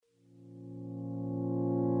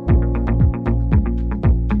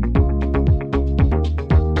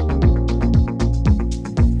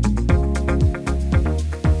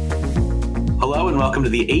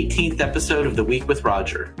welcome to the 18th episode of The Week with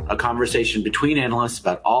Roger, a conversation between analysts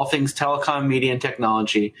about all things telecom, media, and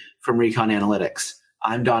technology from Recon Analytics.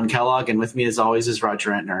 I'm Don Kellogg, and with me as always is Roger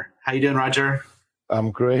Entner. How you doing, Roger? I'm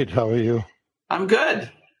great. How are you? I'm good.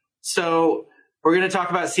 So we're going to talk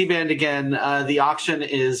about C-band again. The auction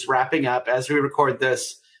is wrapping up. As we record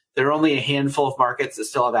this, there are only a handful of markets that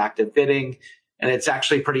still have active bidding, and it's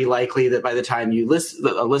actually pretty likely that by the time you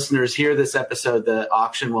listeners hear this episode, the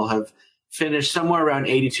auction will have finished somewhere around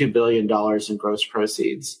 $82 billion in gross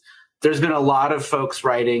proceeds. There's been a lot of folks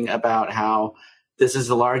writing about how this is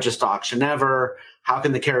the largest auction ever. How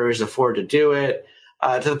can the carriers afford to do it?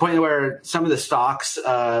 To the point where some of the stocks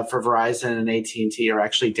for Verizon and AT&T are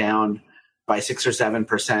actually down by 6 or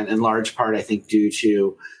 7%, in large part, I think, due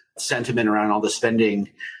to sentiment around all the spending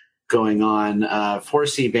going on for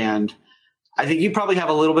C-band. I think you probably have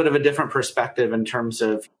a little bit of a different perspective in terms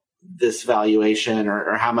of this valuation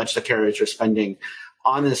or how much the carriers are spending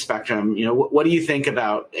on this spectrum. You know, what do you think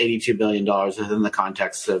about $82 billion within the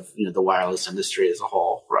context of, the wireless industry as a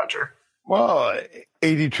whole, Roger? Well,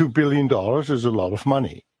 $82 billion is a lot of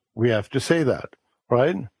money. We have to say that,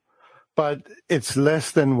 right? But it's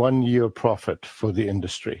less than 1 year profit for the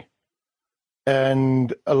industry.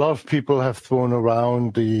 And a lot of people have thrown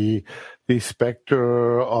around the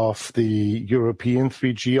specter of the European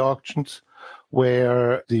 3G auctions,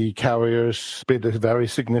 where the carriers bid a very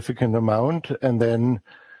significant amount, and then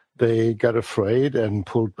they got afraid and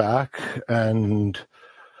pulled back and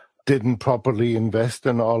didn't properly invest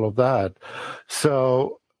in all of that.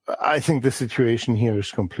 So I think the situation here is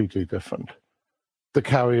completely different. The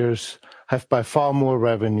carriers have by far more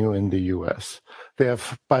revenue in the US. They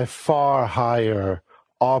have by far higher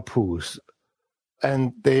ARPUs,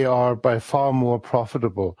 and they are by far more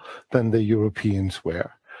profitable than the Europeans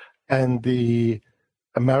were. And the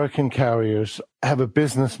American carriers have a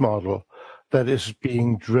business model that is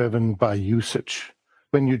being driven by usage.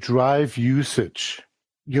 When you drive usage,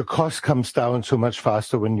 your cost comes down so much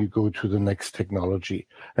faster when you go to the next technology.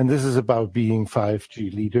 And this is about being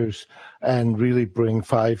 5G leaders and really bring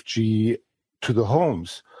 5G to the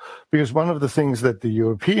homes. Because one of the things that the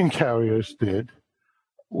European carriers did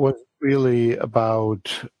was really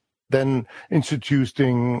about then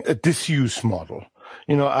introducing a disuse model.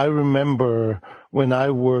 I remember when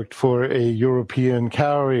I worked for a European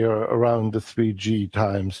carrier around the 3G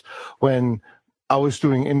times, when I was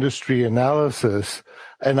doing industry analysis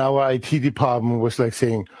and our IT department was like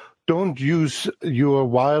saying, don't use your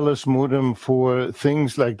wireless modem for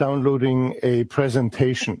things like downloading a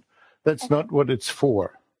presentation. That's not what it's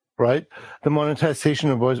for, right? The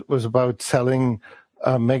monetization was about selling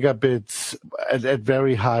megabits at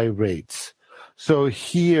very high rates. So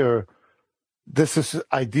here, this is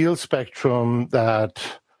ideal spectrum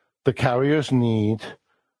that the carriers need.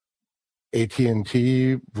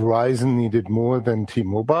 AT&T, Verizon needed more than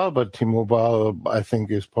T-Mobile, but T-Mobile, I think,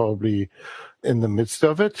 is probably in the midst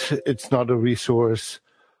of it. It's not a resource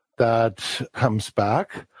that comes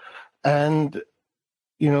back. And,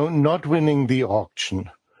 not winning the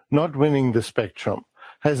auction, not winning the spectrum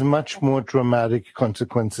has much more dramatic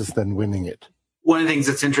consequences than winning it. One of the things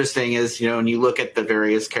that's interesting is, when you look at the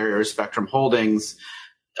various carrier spectrum holdings,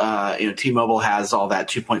 T-Mobile has all that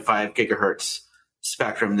 2.5 gigahertz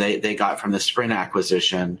spectrum they got from the Sprint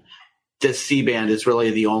acquisition. This C-band is really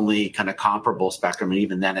the only kind of comparable spectrum, and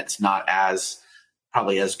even then it's not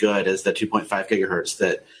probably as good as the 2.5 gigahertz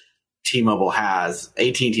that T-Mobile has.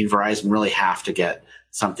 AT&T and Verizon really have to get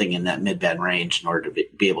something in that mid-band range in order to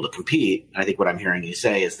be able to compete. And I think what I'm hearing you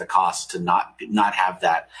say is the cost to not have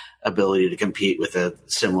that ability to compete with a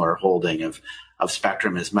similar holding of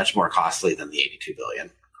spectrum is much more costly than the $82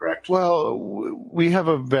 billion, correct? Well, we have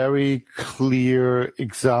a very clear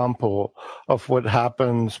example of what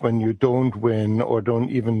happens when you don't win or don't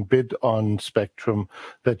even bid on spectrum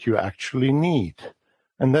that you actually need.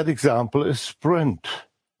 And that example is Sprint,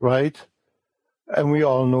 right? And we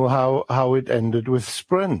all know how it ended with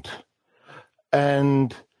Sprint.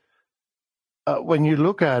 And when you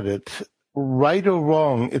look at it, right or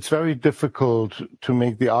wrong, it's very difficult to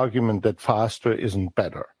make the argument that faster isn't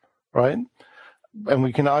better, right? And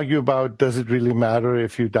we can argue about, does it really matter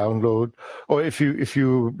if you download or if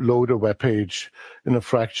you load a web page in a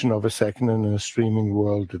fraction of a second in a streaming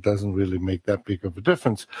world? It doesn't really make that big of a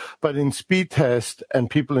difference. But in speed test, and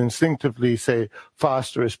people instinctively say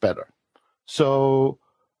faster is better. So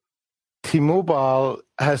T-Mobile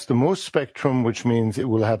has the most spectrum, which means it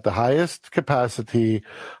will have the highest capacity,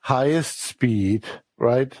 highest speed,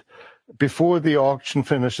 right? Before the auction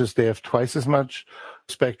finishes, they have twice as much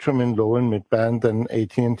spectrum in low and mid band than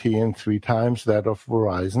AT&T and 3 times that of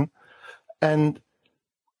Verizon. And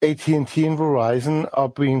AT&T and Verizon are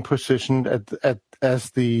being positioned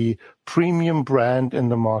as the premium brand in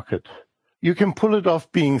the market. You can pull it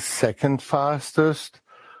off being second fastest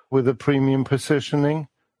with a premium positioning.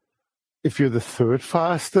 If you're the third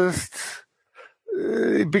fastest,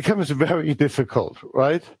 it becomes very difficult,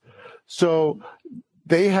 right? So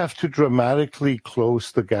they have to dramatically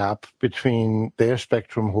close the gap between their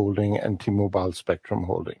spectrum holding and T-Mobile spectrum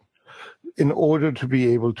holding in order to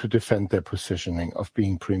be able to defend their positioning of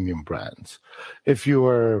being premium brands. If you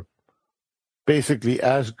are basically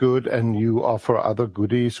as good and you offer other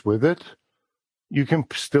goodies with it, you can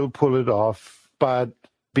still pull it off, but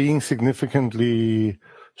being significantly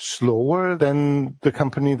slower than the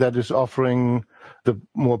company that is offering the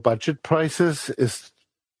more budget prices is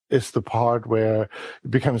the part where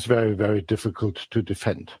it becomes very, very difficult to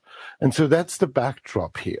defend. And so that's the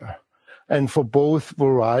backdrop here. And for both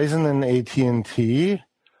Verizon and AT&T,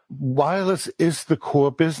 wireless is the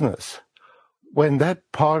core business. When that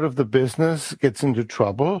part of the business gets into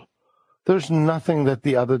trouble, there's nothing that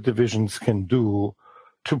the other divisions can do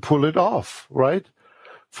to pull it off, right?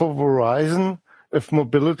 For Verizon, if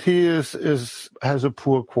mobility has a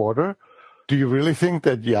poor quarter, do you really think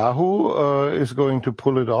that Yahoo is going to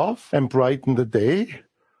pull it off and brighten the day?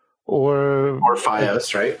 Or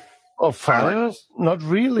Fios, right? Or Fios? Not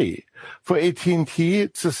really. For AT&T,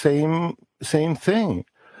 it's the same thing.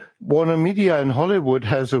 Warner Media in Hollywood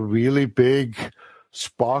has a really big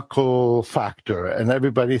sparkle factor, and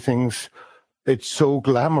everybody thinks it's so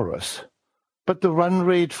glamorous. But the run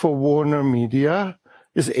rate for Warner Media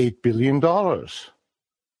is $8 billion.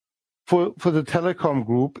 For the telecom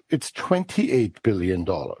group, it's $28 billion.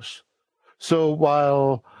 So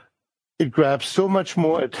while it grabs so much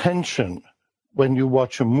more attention when you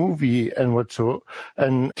watch a movie and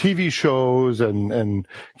TV shows and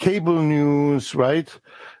cable news, right?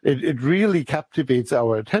 It really captivates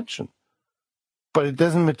our attention. But it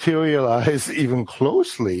doesn't materialize even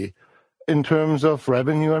closely in terms of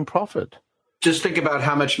revenue and profit. Just think about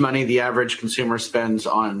how much money the average consumer spends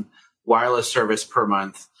on wireless service per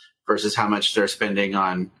month versus how much they're spending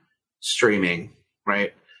on streaming,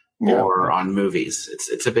 right? Yeah. Or on movies.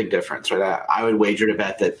 It's a big difference, right? I would wager to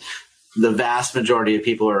bet that the vast majority of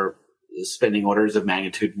people are spending orders of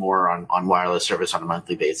magnitude more on wireless service on a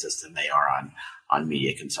monthly basis than they are on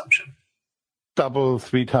media consumption. Double,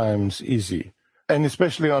 3 times easy. And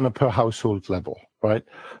especially on a per household level, right?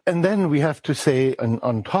 And then we have to say,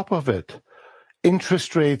 on top of it,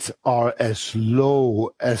 interest rates are as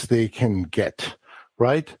low as they can get,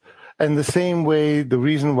 right? And the same way, the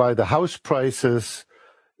reason why the house prices,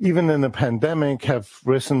 even in the pandemic, have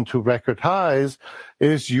risen to record highs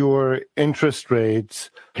is your interest rates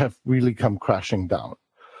have really come crashing down.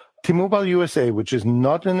 T-Mobile USA, which is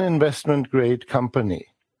not an investment-grade company,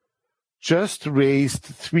 just raised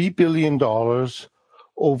 $3 billion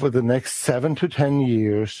over the next 7 to 10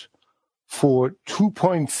 years for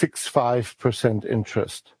 2.65%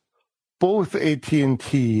 interest. Both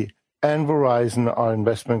AT&T and Verizon are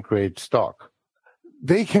investment-grade stock.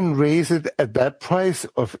 They can raise it at that price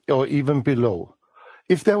or even below.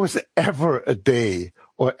 If there was ever a day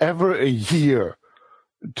or ever a year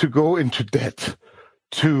to go into debt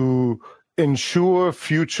to ensure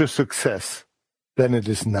future success, then it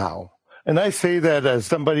is now. And I say that as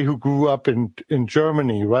somebody who grew up in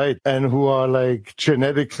Germany, right? And who are like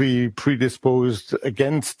genetically predisposed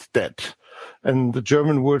against debt. And the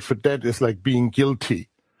German word for debt is like being guilty.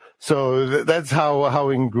 So that's how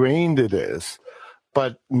ingrained it is.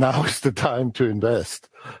 But now is the time to invest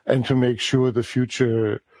and to make sure the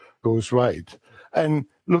future goes right. And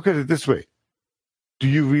look at it this way. Do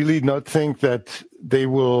you really not think that they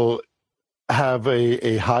will have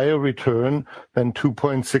a higher return than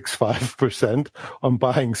 2.65% on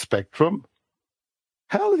buying spectrum?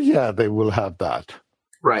 Hell yeah, they will have that.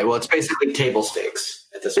 Right. Well, it's basically table stakes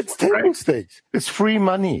at this point. It's table stakes. It's free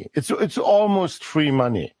money. It's almost free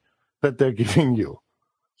money that they're giving you.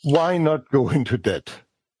 Why not go into debt?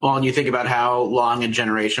 Well, and you think about how long a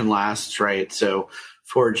generation lasts, right? So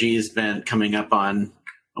 4G has been coming up on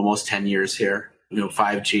almost 10 years here.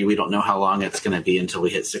 5G, we don't know how long it's going to be until we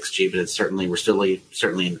hit 6G, but we're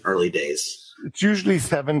certainly in early days. It's usually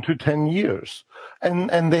 7 to 10 years.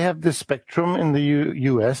 And they have this spectrum in the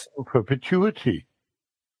US in perpetuity.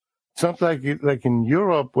 It's not like in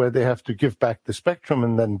Europe where they have to give back the spectrum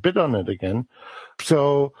and then bid on it again.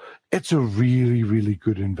 So it's a really, really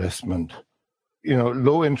good investment.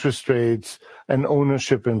 Low interest rates and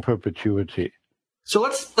ownership in perpetuity. So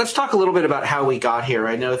let's talk a little bit about how we got here.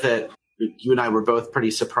 I know that you and I were both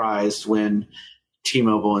pretty surprised when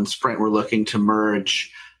T-Mobile and Sprint were looking to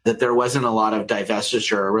merge, that there wasn't a lot of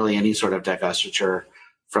divestiture or really any sort of divestiture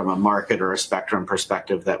from a market or a spectrum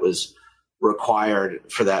perspective that was required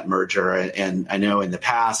for that merger. And I know in the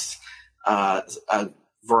past,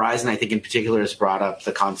 Verizon, I think in particular, has brought up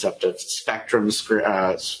the concept of spectrum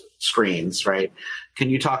screens, right? Can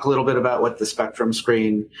you talk a little bit about what the spectrum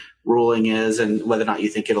screen ruling is and whether or not you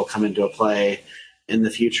think it'll come into play in the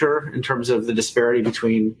future in terms of the disparity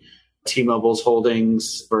between T-Mobile's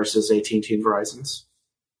holdings versus AT&T and Verizon's?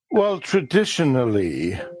 Well,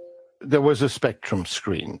 traditionally, there was a spectrum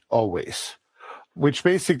screen always, which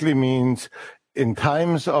basically means in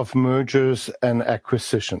times of mergers and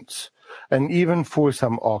acquisitions, and even for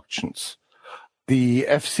some auctions, the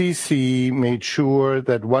FCC made sure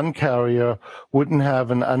that one carrier wouldn't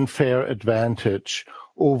have an unfair advantage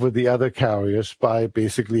over the other carriers by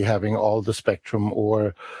basically having all the spectrum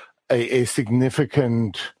or a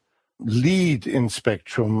significant lead in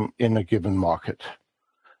spectrum in a given market.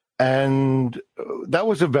 And that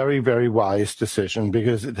was a very, very wise decision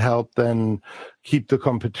because it helped then keep the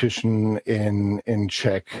competition in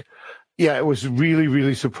check. Yeah, it was really,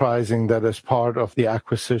 really surprising that as part of the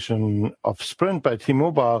acquisition of Sprint by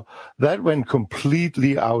T-Mobile, that went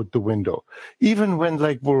completely out the window. Even when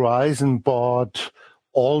like Verizon bought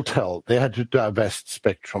Alltel, they had to divest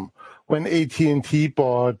spectrum. When AT&T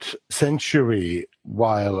bought Century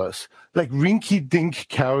Wireless, like rinky-dink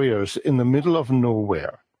carriers in the middle of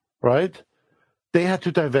nowhere, right? They had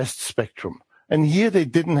to divest spectrum. And here they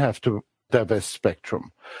didn't have to divest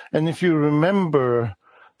spectrum. And if you remember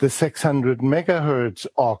the 600 megahertz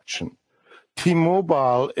auction,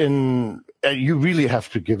 T-Mobile, you really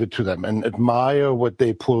have to give it to them and admire what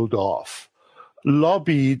they pulled off,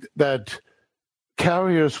 lobbied that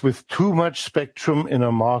carriers with too much spectrum in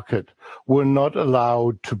a market were not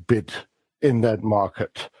allowed to bid in that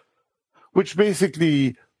market, which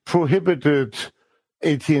basically prohibited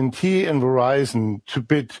AT&T and Verizon to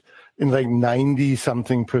bid in like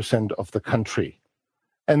 90-something% of the country.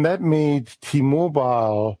 And that made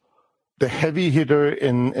T-Mobile the heavy hitter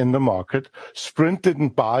in the market. Sprint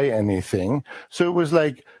didn't buy anything. So it was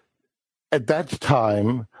like, at that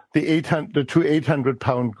time, the two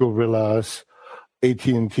 800-pound gorillas,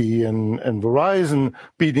 AT&T and Verizon,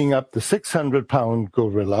 beating up the 600-pound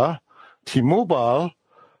gorilla, T-Mobile.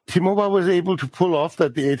 T-Mobile was able to pull off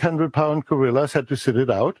that the 800-pound gorillas had to sit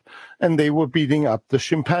it out, and they were beating up the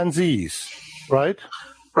chimpanzees, right?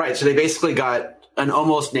 Right. So they basically got an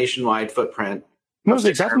almost nationwide footprint. No,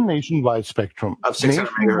 they got a nationwide spectrum. Of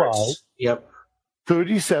 600 megahertz. Yep.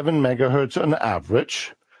 37 megahertz on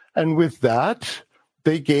average. And with that,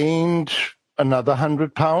 they gained another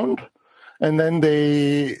 100 pound. And then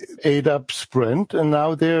they ate up Sprint, and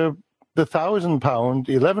now they're the 1,000-pound,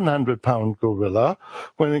 1,100-pound gorilla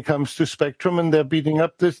when it comes to spectrum, and they're beating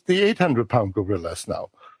up the 800-pound gorillas now.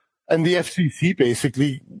 And the FCC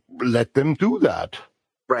basically let them do that.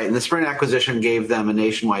 Right, and the Sprint acquisition gave them a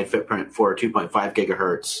nationwide footprint for 2.5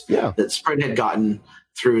 gigahertz that Sprint had gotten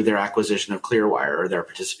through their acquisition of Clearwire or their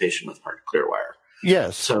participation with part of Clearwire.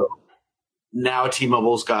 Yes. So now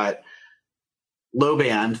T-Mobile's got low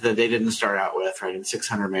band that they didn't start out with, right, in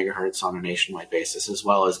 600 megahertz on a nationwide basis, as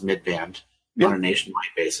well as mid band on a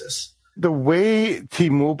nationwide basis. The way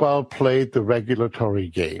T-Mobile played the regulatory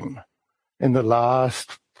game in the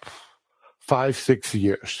last 5-6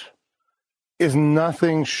 years is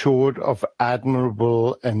nothing short of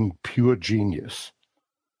admirable and pure genius.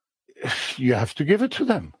 You have to give it to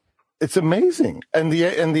them. It's amazing. And the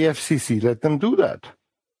FCC let them do that.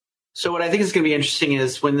 So what I think is going to be interesting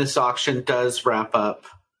is when this auction does wrap up,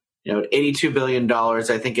 at $82 billion,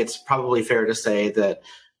 I think it's probably fair to say that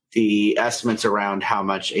the estimates around how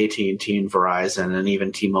much AT&T and Verizon and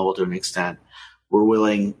even T-Mobile to an extent were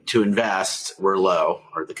willing to invest were low,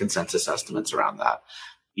 or the consensus estimates around that.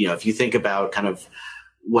 If you think about kind of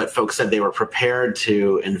what folks said they were prepared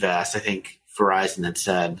to invest, I think Verizon had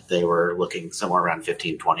said they were looking somewhere around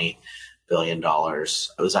 $15-20 billion.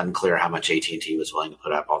 It was unclear how much AT&T was willing to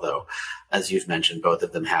put up, although, as you've mentioned, both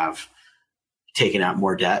of them have taken out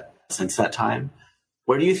more debt since that time.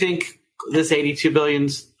 Where do you think this $82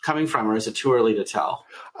 billion's coming from, or is it too early to tell?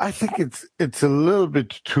 I think it's a little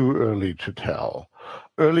bit too early to tell.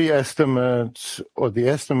 Early estimates, or the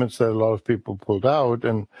estimates that a lot of people pulled out,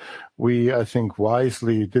 and we, I think,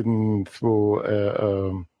 wisely didn't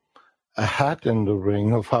throw a hat in the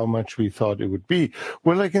ring of how much we thought it would be.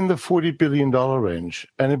 We're like in the $40 billion range,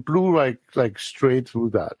 and it blew like straight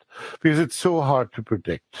through that because it's so hard to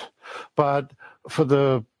predict. But for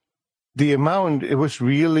the amount, it was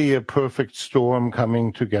really a perfect storm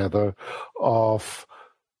coming together of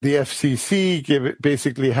the FCC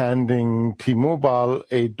basically handing T-Mobile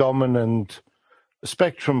a dominant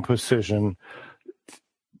spectrum position.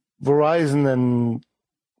 Verizon and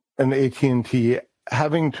and AT&T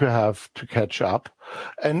having to have to catch up,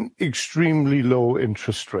 and extremely low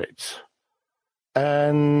interest rates.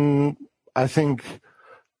 And I think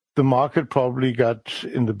the market probably got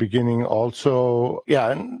in the beginning also,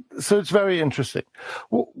 and so it's very interesting.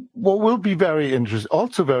 What will be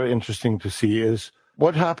also very interesting to see is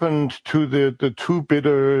what happened to the two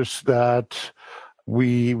bidders that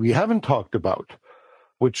we haven't talked about,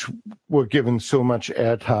 which were given so much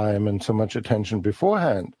airtime and so much attention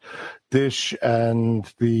beforehand. Dish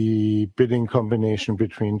and the bidding combination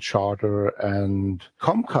between Charter and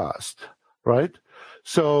Comcast, right?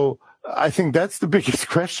 So I think that's the biggest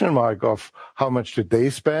question mark of how much did they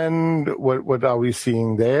spend? What are we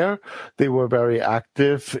seeing there? They were very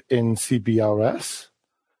active in CBRS,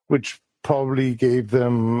 which probably gave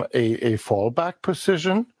them a fallback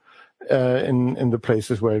position in the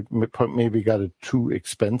places where it maybe got it too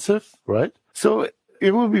expensive, right? So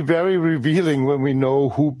it will be very revealing when we know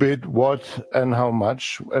who bid what and how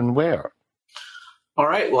much and where. All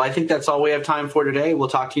right. Well, I think that's all we have time for today. We'll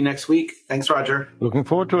talk to you next week. Thanks, Roger. Looking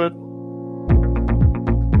forward to it.